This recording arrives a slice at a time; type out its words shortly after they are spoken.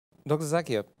Dr.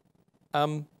 Zakir,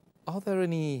 are there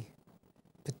any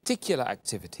particular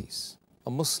activities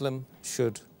a Muslim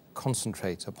should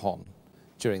concentrate upon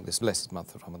during this blessed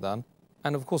month of Ramadan?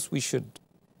 And of course, we should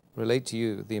relate to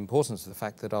you the importance of the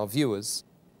fact that our viewers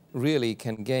really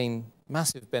can gain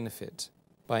massive benefit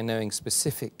by knowing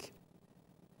specific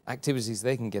activities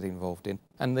they can get involved in,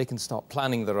 and they can start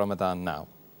planning the Ramadan now.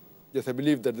 Yes, I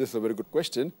believe that this is a very good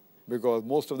question, because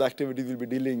most of the activities will be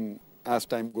dealing as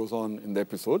time goes on in the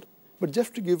episode. But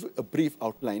just to give a brief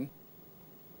outline,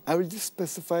 I will just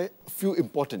specify a few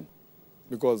important,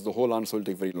 because the whole answer will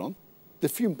take very long. The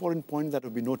few important points that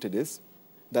will be noted is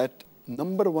that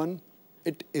number one,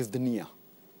 it is the niyyah.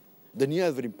 The niyyah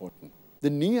is very important. The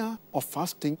niyyah of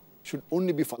fasting should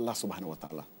only be for Allah subhanahu wa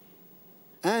ta'ala.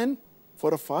 And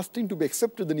for a fasting to be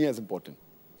accepted, the niyyah is important.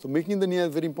 So making the niyyah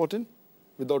is very important,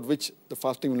 without which the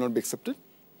fasting will not be accepted.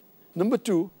 Number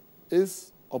two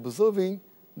is observing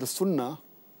the sunnah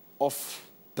of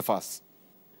the fast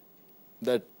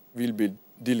that we'll be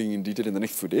dealing in detail in the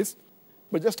next few days.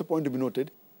 But just a point to be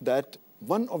noted that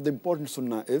one of the important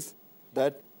sunnah is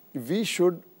that we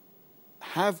should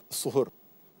have suhoor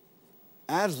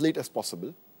as late as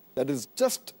possible, that is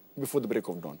just before the break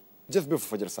of dawn, just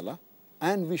before Fajr Salah,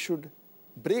 and we should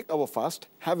break our fast,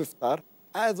 have iftar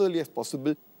as early as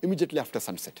possible, immediately after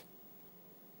sunset.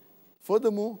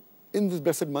 Furthermore, in this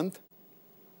blessed month,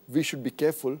 we should be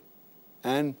careful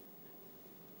and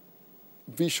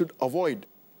we should avoid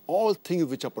all things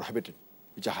which are prohibited,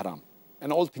 which are haram,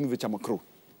 and all things which are makruh.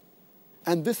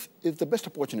 And this is the best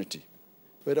opportunity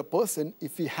where a person,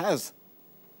 if he has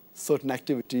certain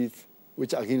activities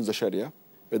which are against the Sharia,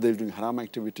 whether he's doing haram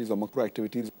activities or makruh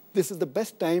activities, this is the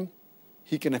best time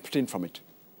he can abstain from it.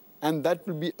 And that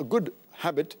will be a good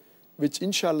habit which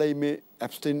inshallah he may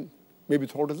abstain maybe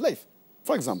throughout his life.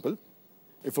 For example,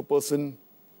 if a person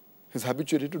is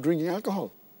habituated to drinking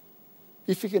alcohol,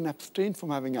 if he can abstain from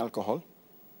having alcohol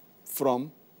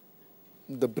from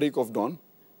the break of dawn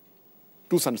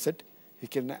to sunset, he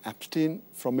can abstain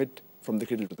from it from the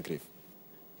cradle to the grave.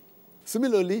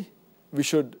 Similarly, we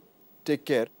should take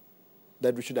care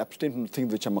that we should abstain from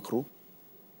things which are makruh.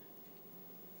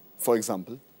 For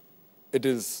example, it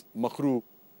is makruh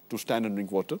to stand and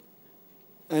drink water.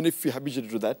 And if we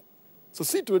habituated to that, so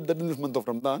see to it that in this month of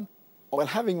Ramadan, while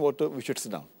having water, we should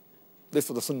sit down. This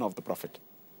was the sunnah of the Prophet.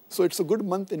 So it's a good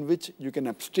month in which you can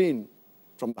abstain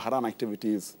from the haram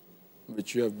activities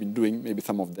which you have been doing, maybe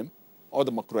some of them, or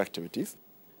the makruh activities.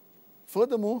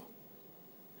 Furthermore,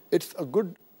 it's a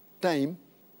good time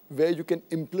where you can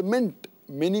implement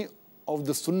many of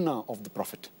the sunnah of the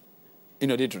Prophet in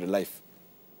your day-to-day life.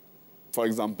 For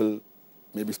example,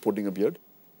 maybe sporting a beard.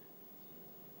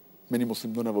 Many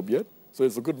Muslims don't have a beard. So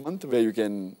it's a good month where you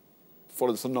can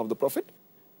follow the sunnah of the Prophet.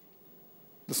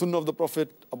 The sunnah of the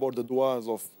Prophet about the du'as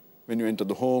of when you enter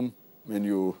the home, when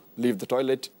you leave the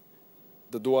toilet,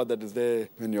 the dua that is there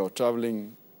when you're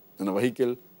traveling in a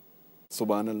vehicle,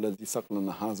 Subhanalladhi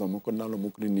saqlana haza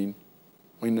mukunnalu mukrinin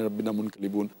wa inna rabbina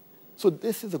munqalibun. So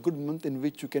this is a good month in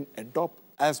which you can adopt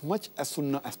as much as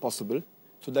sunnah as possible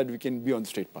so that we can be on the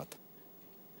straight path.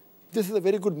 This is a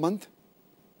very good month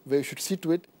where you should see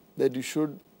to it that you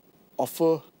should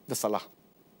offer the salah.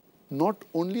 Not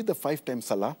only the 5-time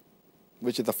salah,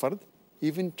 which is the fard,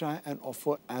 even try and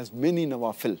offer as many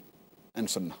nawafil and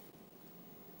sunnah.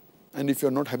 And if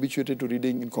you're not habituated to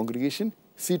reading in congregation,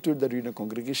 see to it that you read in a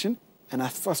congregation and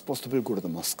as far as possible go to the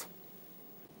mosque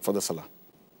for the salah.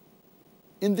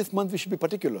 In this month, we should be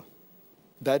particular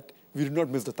that we do not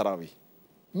miss the Taraweeh.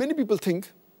 Many people think,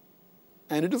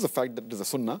 and it is a fact that it is a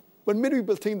sunnah, but many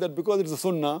people think that because it is a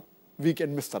sunnah, we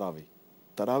can miss Taraweeh.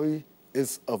 Taraweeh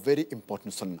is a very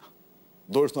important sunnah.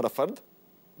 Though it's not a fard,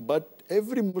 but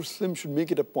every Muslim should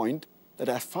make it a point that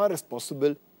as far as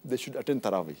possible, they should attend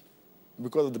Taraweeh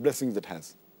because of the blessings it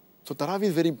has. So Taraweeh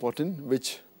is very important,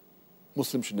 which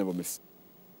Muslims should never miss.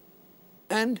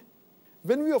 And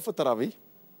when we offer Taraweeh,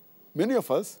 many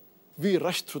of us, we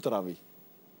rush through Taraweeh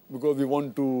because we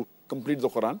want to complete the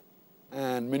Quran.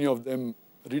 And many of them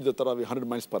read the Taraweeh 100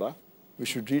 miles per hour. We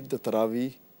should read the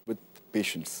Taraweeh with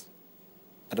patience,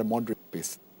 at a moderate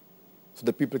pace, so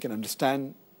that people can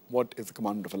understand what is the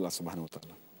commandment of Allah subhanahu wa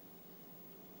ta'ala.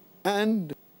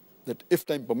 And that if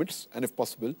time permits, and if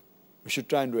possible, we should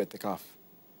try and do i'tikaf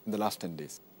in the last 10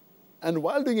 days. And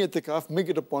while doing i'tikaf, make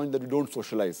it a point that we don't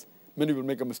socialize. Many will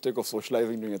make a mistake of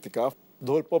socializing during i'tikaf.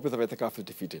 The whole purpose of i'tikaf is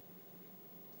defeated.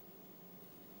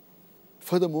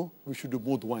 Furthermore, we should do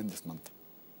more dua in this month.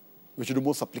 We should do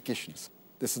more supplications.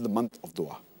 This is the month of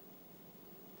dua.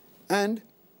 And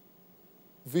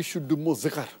we should do more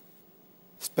zikr.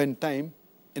 Spend time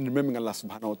in remembering Allah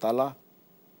subhanahu wa ta'ala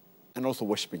and also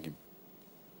worshipping Him.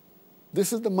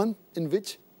 This is the month in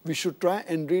which we should try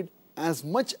and read as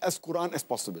much as Quran as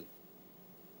possible.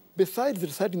 Besides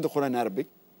reciting the Quran in Arabic,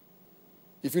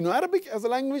 if you know Arabic as a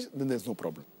language, then there's no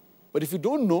problem. But if you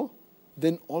don't know,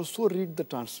 then also read the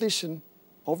translation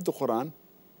of the Quran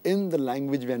in the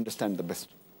language we understand the best.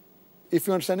 If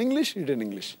you understand English, read in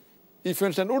English. If you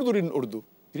understand Urdu, read in Urdu.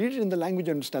 Read it in the language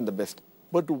you understand the best.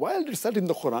 But while reciting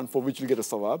the Quran, for which you get a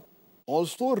sawab,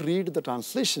 also read the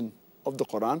translation of the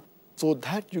Quran so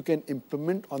that you can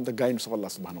implement on the guidance of Allah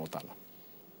subhanahu wa ta'ala.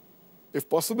 If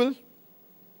possible,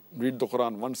 read the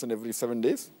Quran once in every 7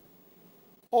 days,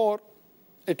 or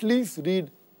at least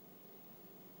read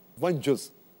one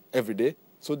juz every day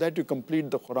so that you complete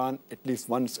the Quran at least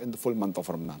once in the full month of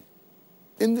Ramadan.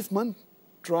 In this month,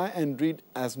 try and read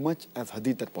as much as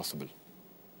hadith as possible.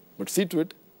 But see to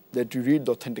it that you read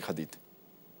the authentic hadith.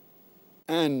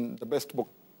 And the best book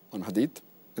on hadith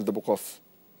is the book of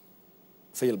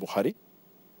Sahih al-Bukhari.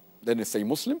 Then is Sahih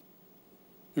Muslim.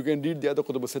 You can read the other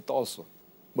Kutub al-Sitta also.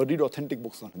 But read authentic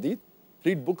books on hadith.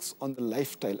 Read books on the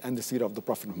lifestyle and the seerah of the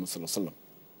Prophet Muhammad sallallahu alaihi wasallam.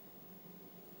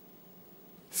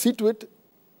 See to it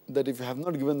that if you have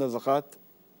not given the zakat,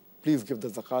 please give the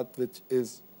zakat, which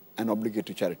is an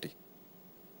obligatory charity.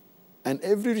 And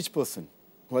every rich person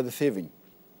who has a saving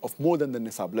of more than the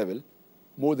nisab level,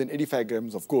 more than 85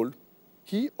 grams of gold,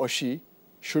 he or she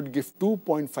should give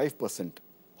 2.5%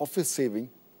 of his saving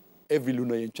every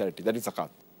lunar year in charity. That is zakat.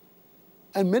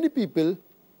 And many people,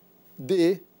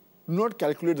 they do not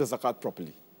calculate the zakat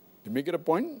properly. You make it a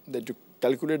point that you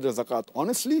calculate the zakat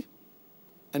honestly,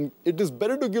 and it is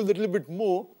better to give a little bit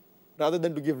more rather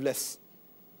than to give less.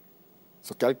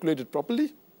 So calculate it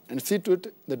properly and see to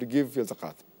it that you give your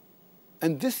zakat.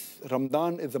 And this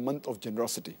Ramadan is a month of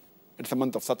generosity. It's a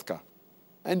month of sadaqah.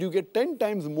 And you get 10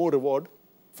 times more reward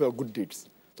for your good deeds.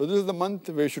 So this is the month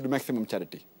where you should do maximum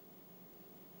charity.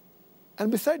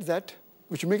 And besides that,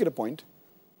 we should make it a point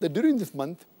that during this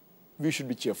month, we should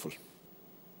be cheerful.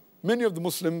 Many of the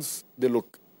Muslims, they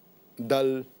look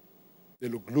dull, they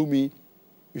look gloomy.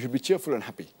 We should be cheerful and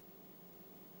happy.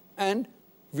 And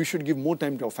we should give more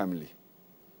time to our family.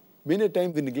 Many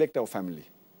times we neglect our family.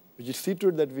 We should see to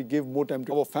it that we give more time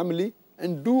to our family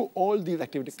and do all these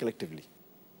activities collectively.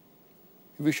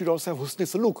 We should also have husn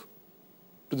saluk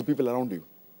to the people around you.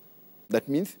 That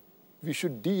means we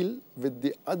should deal with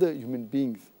the other human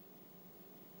beings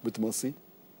with mercy,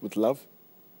 with love,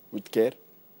 with care.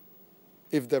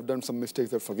 If they have done some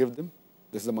mistakes, forgive them.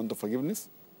 This is the month of forgiveness.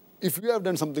 If you have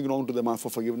done something wrong to them, ask for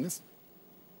forgiveness.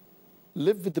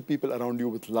 Live with the people around you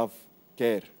with love,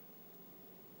 care,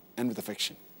 and with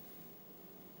affection.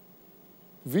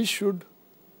 We should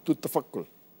do tafakkul.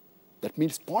 That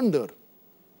means ponder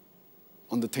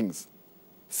on the things.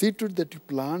 See to it that you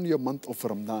plan your month of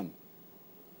Ramadan.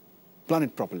 Plan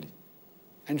it properly.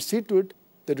 And see to it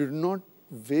that you do not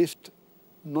waste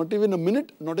not even a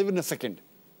minute, not even a second.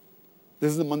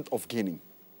 This is the month of gaining.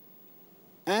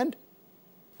 And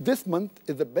this month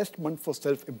is the best month for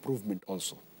self-improvement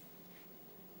also.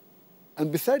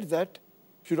 And besides that,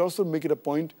 you should also make it a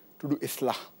point to do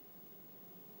islah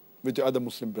with your other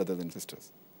Muslim brothers and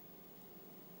sisters.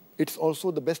 It's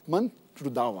also the best month to do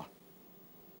dawah.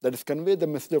 That is, convey the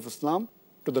message of Islam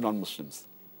to the non-Muslims.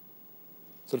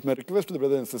 So it's my request to the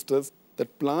brothers and sisters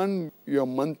that plan your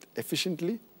month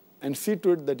efficiently and see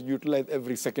to it that you utilize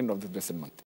every second of this blessed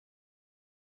month.